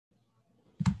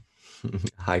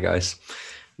Hi guys,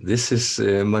 this is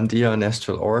Mondia and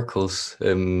Astral Oracles.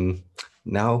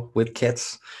 Now with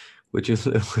cats, would you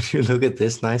would you look at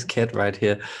this nice cat right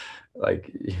here?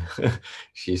 Like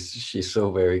she's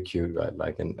so very cute, right?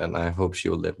 Like, and I hope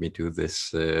she'll let me do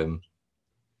this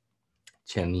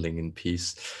channeling in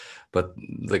peace. But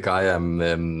the guy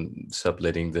I'm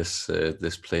subletting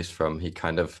this place from, he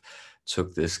kind of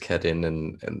took this cat in,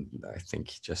 and I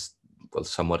think he just well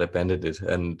somewhat abandoned it,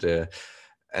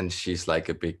 and she's like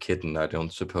a big kitten. I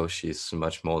don't suppose she's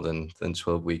much more than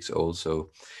 12 weeks old,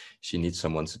 so she needs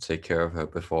someone to take care of her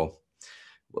before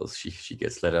well she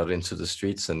gets let out into the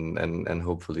streets, and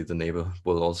hopefully the neighbor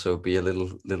will also be a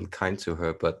little kind to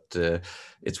her. But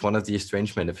it's one of these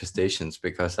strange manifestations,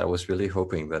 because I was really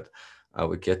hoping that I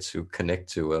would get to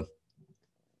connect to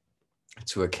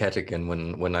a cat again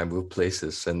when I move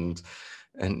places, and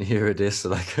here it is.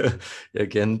 Like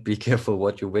again, be careful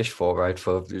what you wish for, right?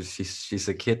 For she's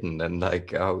a kitten, and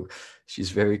like oh,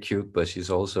 she's very cute, but she's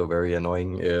also very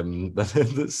annoying. But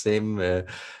at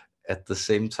the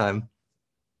same time,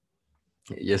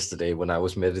 yesterday when I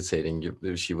was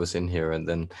meditating, she was in here, and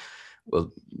then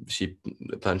well, she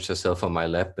plunged herself on my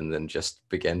lap and then just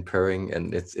began purring.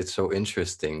 And it's so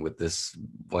interesting with this,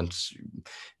 once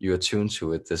you attune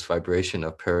to it, this vibration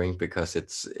of purring, because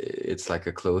it's like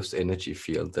a closed energy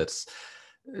field that's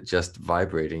just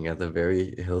vibrating at a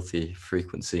very healthy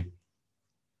frequency.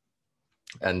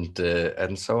 And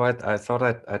so I thought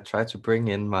I'd try to bring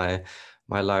in my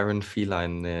Lyran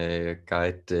feline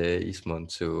guide, Iesmun,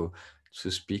 to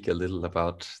speak a little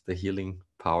about the healing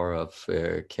power of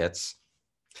cats.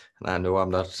 And I know I'm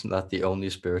not the only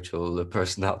spiritual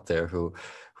person out there who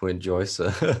enjoys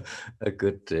a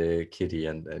good kitty.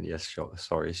 And yes, sure,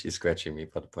 sorry, she's scratching me,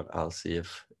 but I'll see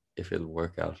if it'll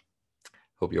work out.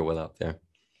 Hope you're well out there.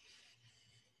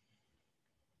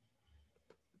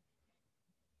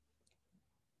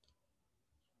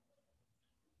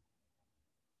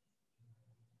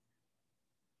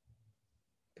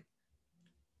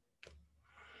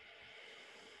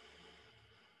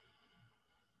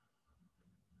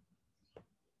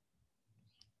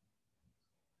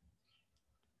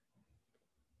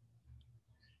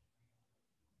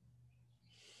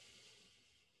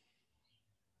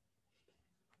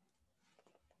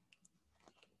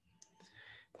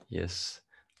 Yes,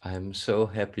 I'm so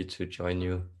happy to join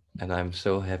you, and I'm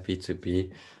so happy to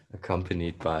be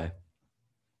accompanied by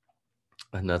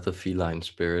another feline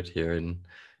spirit here in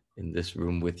this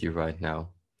room with you right now.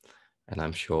 And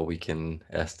I'm sure we can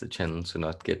ask the channel to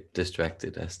not get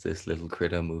distracted as this little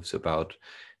critter moves about,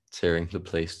 tearing the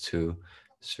place to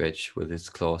stretch with its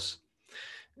claws.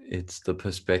 It's the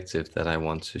perspective that I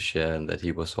want to share, and that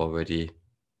he was already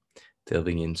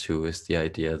delving into, is the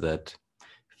idea that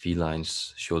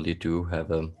felines surely do have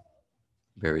a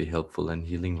very helpful and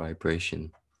healing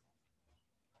vibration.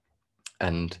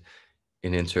 And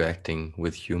in interacting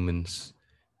with humans,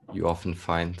 you often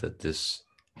find that this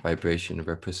vibration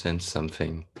represents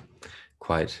something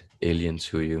quite alien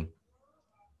to you.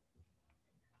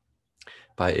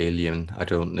 By alien, I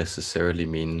don't necessarily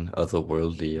mean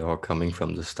otherworldly or coming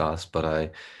from the stars, but I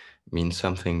mean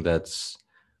something that's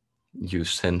you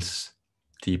sense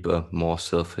deeper, more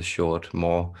self assured,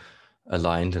 more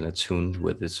aligned and attuned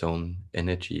with its own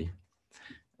energy.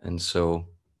 And so,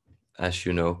 as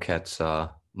you know, cats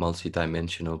are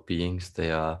multidimensional beings. They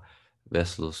are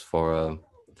vessels for a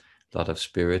lot of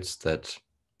spirits that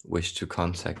wish to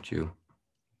contact you.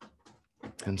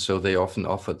 And so they often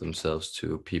offer themselves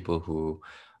to people who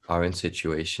are in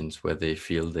situations where they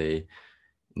feel they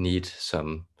need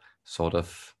some sort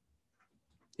of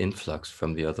influx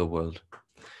from the other world.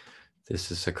 This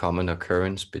is a common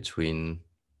occurrence between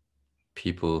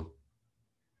people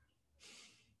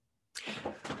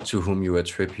to whom you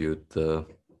attribute the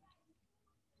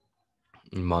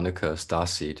moniker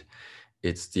starseed.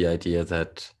 It's the idea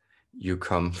that you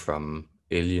come from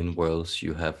alien worlds,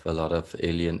 you have a lot of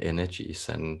alien energies,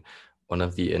 and one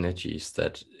of the energies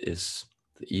that is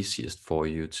the easiest for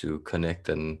you to connect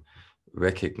and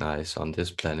recognize on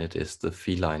this planet is the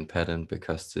feline pattern,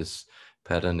 because this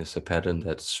pattern is a pattern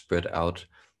that's spread out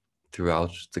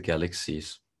throughout the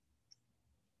galaxies,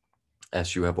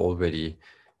 as you have already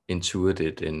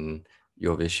intuited in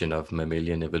your vision of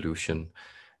mammalian evolution.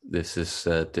 This is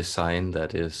a design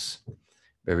that is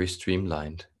very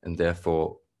streamlined, and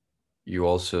therefore you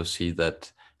also see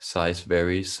that size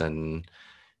varies and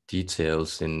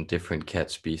details in different cat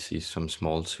species, from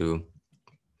small to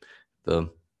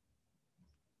the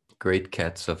great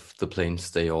cats of the plains.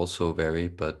 They also vary,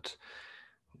 but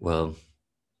well,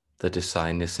 the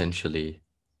design essentially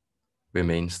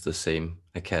remains the same.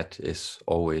 A cat is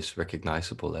always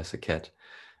recognizable as a cat.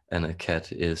 and a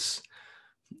cat is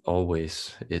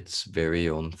always its very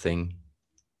own thing.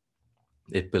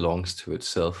 It belongs to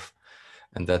itself,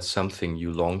 and that's something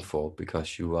you long for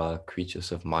because you are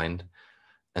creatures of mind.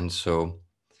 And so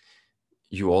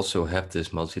you also have this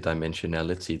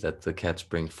multidimensionality that the cats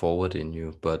bring forward in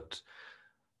you, but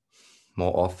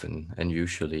more often and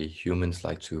usually humans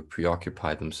like to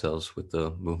preoccupy themselves with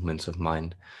the movements of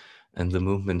mind. And the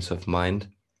movements of mind,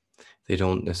 they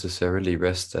don't necessarily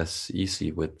rest as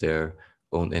easy with their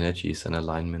own energies and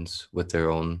alignments, with their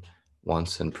own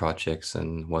wants and projects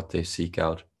and what they seek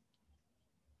out.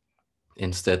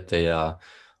 Instead, they are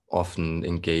often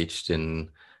engaged in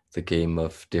the game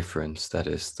of difference, that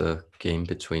is, the game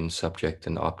between subject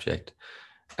and object.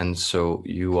 And so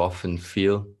you often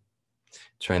feel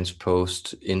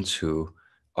transposed into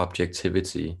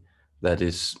objectivity that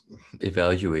is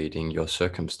evaluating your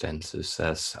circumstances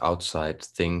as outside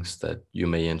things that you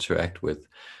may interact with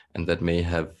and that may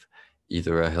have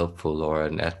either a helpful or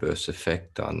an adverse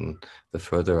effect on the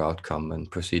further outcome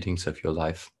and proceedings of your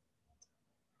life.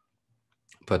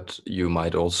 But you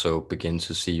might also begin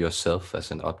to see yourself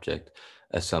as an object,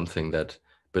 as something that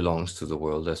belongs to the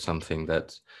world, as something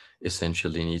that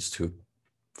essentially needs to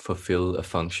fulfill a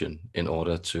function in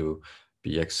order to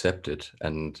be accepted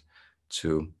and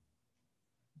to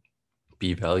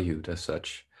be valued as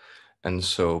such. And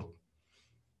so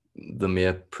the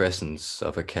mere presence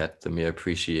of a cat, the mere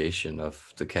appreciation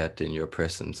of the cat in your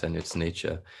presence and its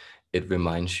nature, it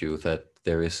reminds you that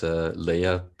there is a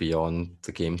layer beyond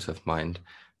the games of mind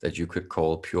that you could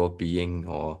call pure being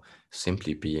or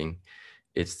simply being.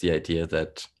 It's the idea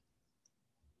that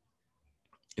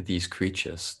these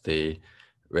creatures, they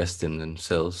rest in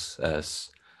themselves as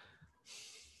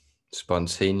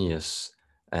spontaneous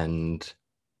and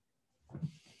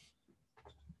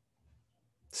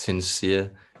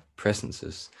sincere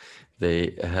presences.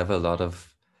 They have a lot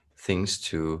of things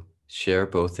to share,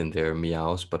 both in their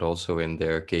meows, but also in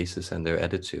their gazes and their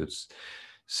attitudes.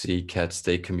 See, cats,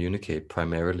 they communicate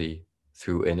primarily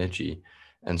through energy.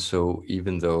 And so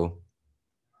even though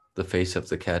the face of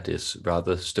the cat is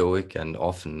rather stoic and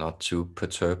often not too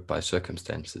perturbed by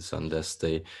circumstances unless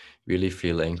they really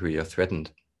feel angry or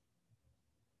threatened,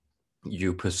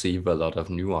 you perceive a lot of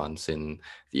nuance in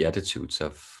the attitudes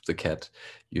of the cat.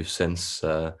 You sense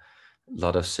a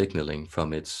lot of signaling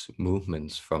from its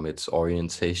movements, from its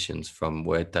orientations, from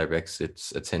where it directs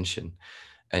its attention.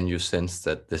 And you sense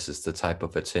that this is the type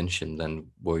of attention, then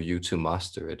were you to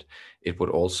master it, it would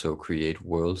also create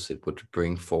worlds. It would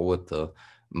bring forward the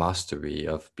mastery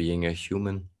of being a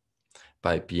human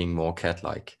by being more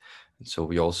cat-like. And so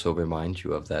we also remind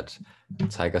you of that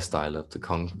tiger style of the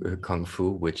kung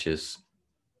fu, which is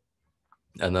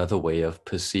another way of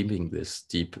perceiving this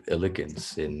deep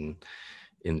elegance in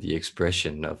the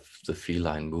expression of the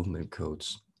feline movement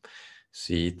codes.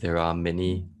 See, there are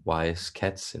many wise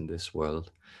cats in this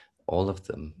world, all of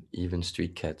them, even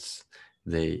street cats.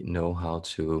 They know how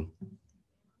to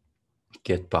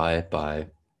get by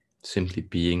simply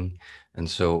being. And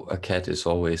so a cat is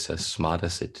always as smart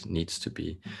as it needs to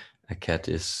be. A cat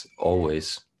is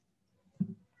always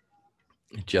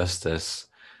just as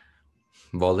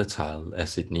volatile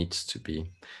as it needs to be.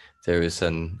 There is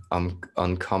an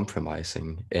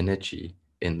uncompromising energy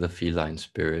in the feline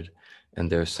spirit, and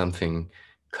there's something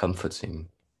comforting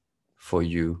for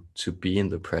you to be in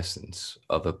the presence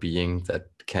of a being that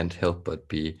can't help but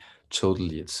be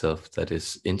totally itself, that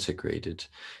is integrated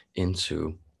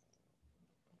into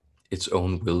its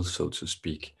own will, so to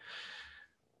speak.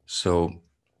 So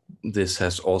this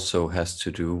has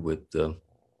to do with the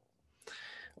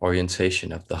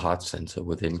orientation of the heart center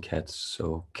within cats.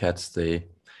 So cats, they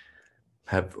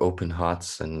have open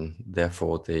hearts and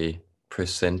therefore they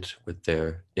present with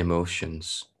their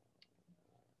emotions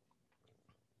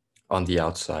on the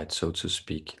outside, so to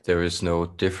speak. There is no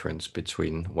difference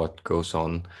between what goes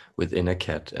on within a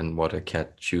cat and what a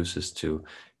cat chooses to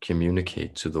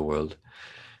communicate to the world.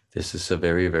 This is a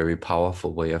very, very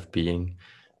powerful way of being,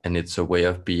 and it's a way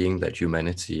of being that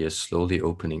humanity is slowly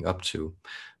opening up to,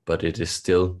 but it is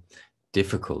still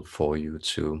difficult for you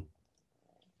to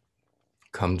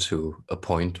come to a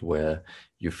point where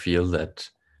you feel that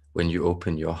when you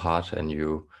open your heart and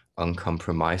you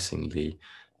uncompromisingly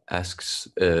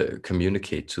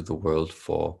communicate to the world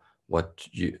for what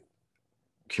you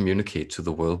communicate to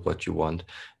the world what you want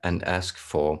and ask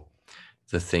for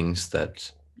the things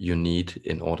that you need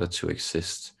in order to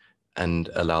exist, and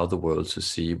allow the world to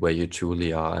see where you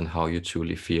truly are and how you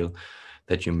truly feel,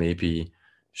 that you may be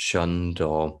shunned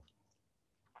or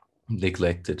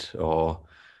neglected or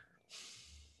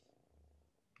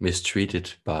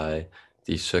mistreated by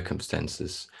these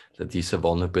circumstances, that these are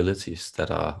vulnerabilities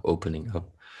that are opening up.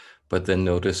 But then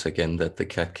notice again that the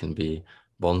cat can be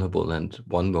vulnerable, and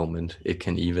one moment it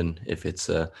can, even if it's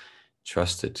a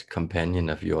trusted companion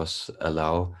of yours,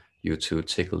 allow you to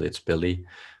tickle its belly.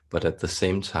 But at the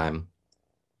same time,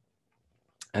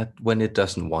 when it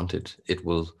doesn't want it, it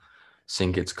will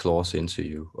sink its claws into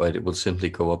you, or it will simply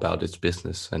go about its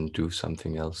business and do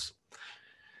something else.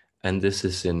 And this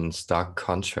is in stark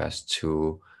contrast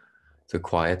to the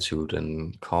quietude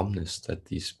and calmness that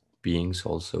these beings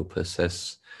also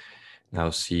possess. Now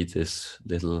see this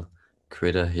little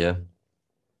critter here,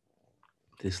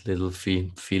 this little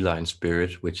feline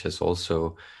spirit, which has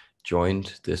also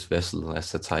joined this vessel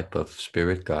as a type of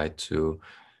spirit guide to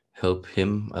help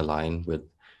him align with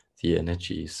the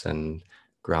energies and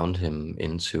ground him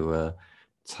into a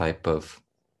type of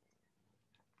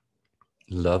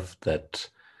love that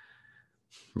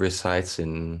resides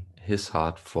in his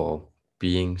heart for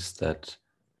beings that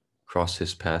cross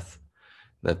his path,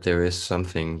 that there is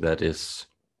something that is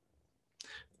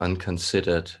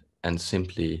unconsidered and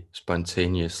simply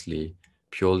spontaneously,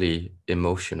 purely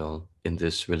emotional in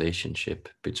this relationship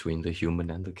between the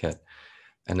human and the cat.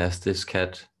 And as this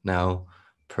cat now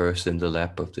purrs in the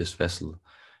lap of this vessel,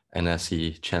 and as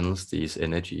he channels these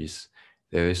energies,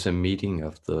 there is a meeting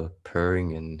of the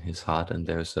purring in his heart, and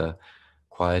there's a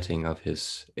quieting of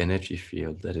his energy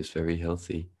field that is very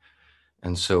healthy.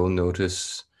 And so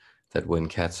notice that when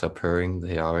cats are purring,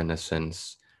 they are in a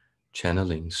sense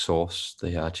channeling source,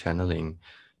 they are channeling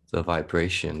the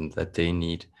vibration that they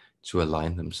need to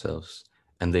align themselves.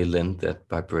 And they lend that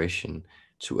vibration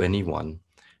to anyone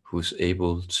who's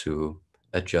able to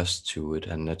adjust to it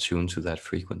and attune to that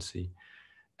frequency.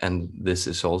 And this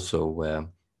is also where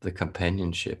the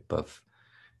companionship of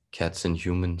cats and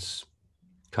humans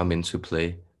come into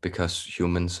play, because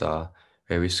humans are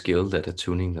very skilled at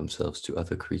attuning themselves to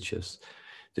other creatures.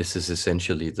 This is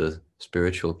essentially the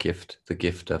spiritual gift, the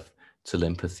gift of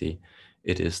telepathy.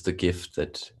 It is the gift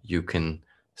that you can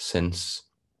sense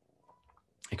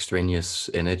extraneous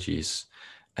energies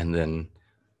and then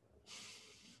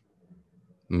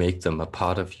make them a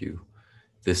part of you.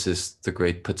 This is the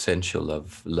great potential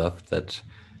of love that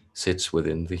sits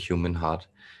within the human heart.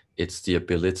 It's the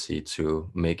ability to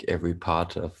make every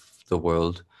part of the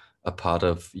world a part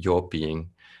of your being,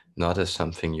 not as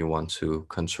something you want to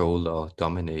control or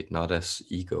dominate, not as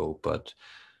ego, but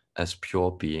as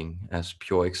pure being, as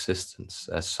pure existence,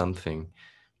 as something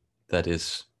that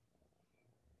is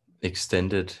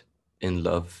extended in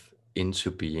love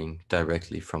into being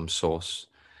directly from source.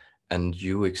 And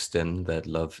you extend that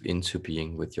love into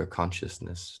being with your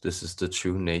consciousness. This is the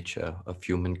true nature of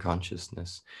human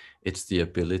consciousness. It's the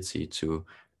ability to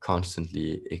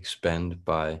constantly expand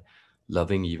by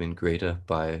loving even greater,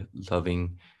 by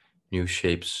loving new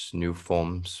shapes, new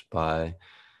forms, by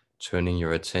turning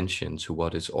your attention to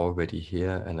what is already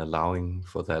here and allowing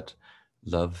for that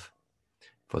love,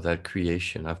 for that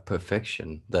creation of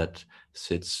perfection that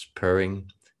sits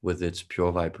purring with its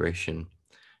pure vibration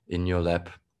in your lap,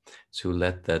 to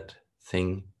let that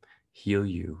thing heal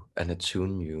you and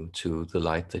attune you to the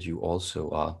light that you also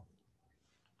are.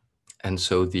 And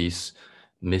so these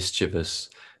mischievous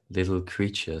little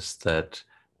creatures that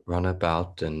run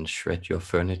about and shred your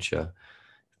furniture,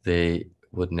 they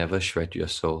would never shred your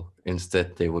soul.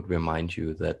 Instead, they would remind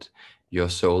you that your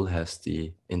soul has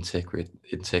the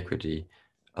integrity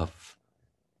of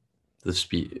the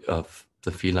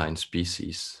feline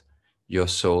species. Your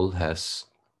soul has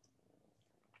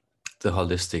the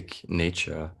holistic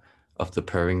nature of the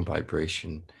purring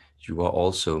vibration. You are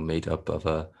also made up of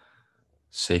a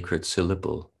sacred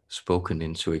syllable spoken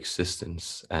into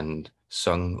existence and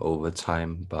sung over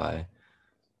time by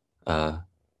a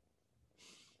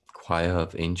choir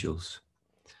of angels.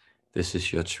 This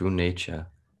is your true nature.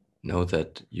 Know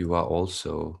that you are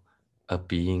also a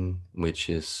being which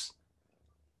is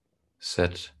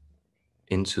set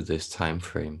into this time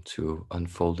frame to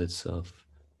unfold itself,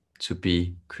 to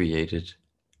be created,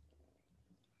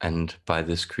 and by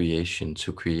this creation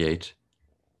to create,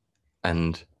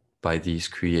 and by these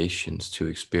creations to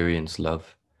experience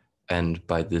love, and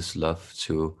by this love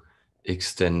to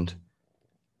extend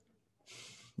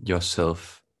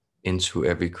yourself into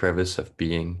every crevice of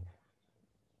being,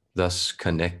 thus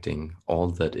connecting all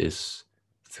that is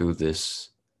through this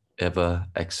ever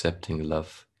accepting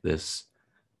love, this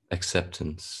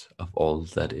acceptance of all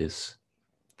that is.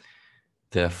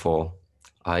 Therefore,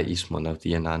 I, Iesmun of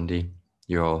the Inandi,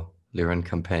 your Lyran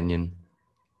companion,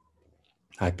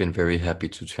 I've been very happy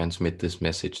to transmit this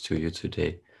message to you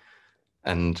today,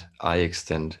 and I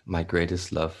extend my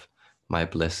greatest love, my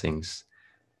blessings,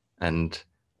 and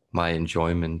my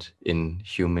enjoyment in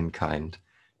humankind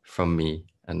from me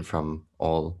and from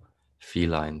all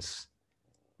felines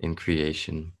in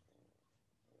creation.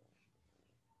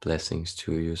 Blessings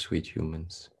to you, sweet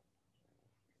humans.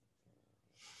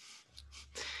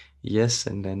 Yes,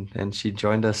 and then she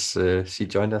joined us. She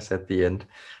joined us at the end.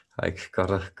 I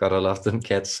gotta love them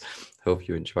cats. Hope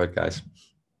you enjoyed, guys.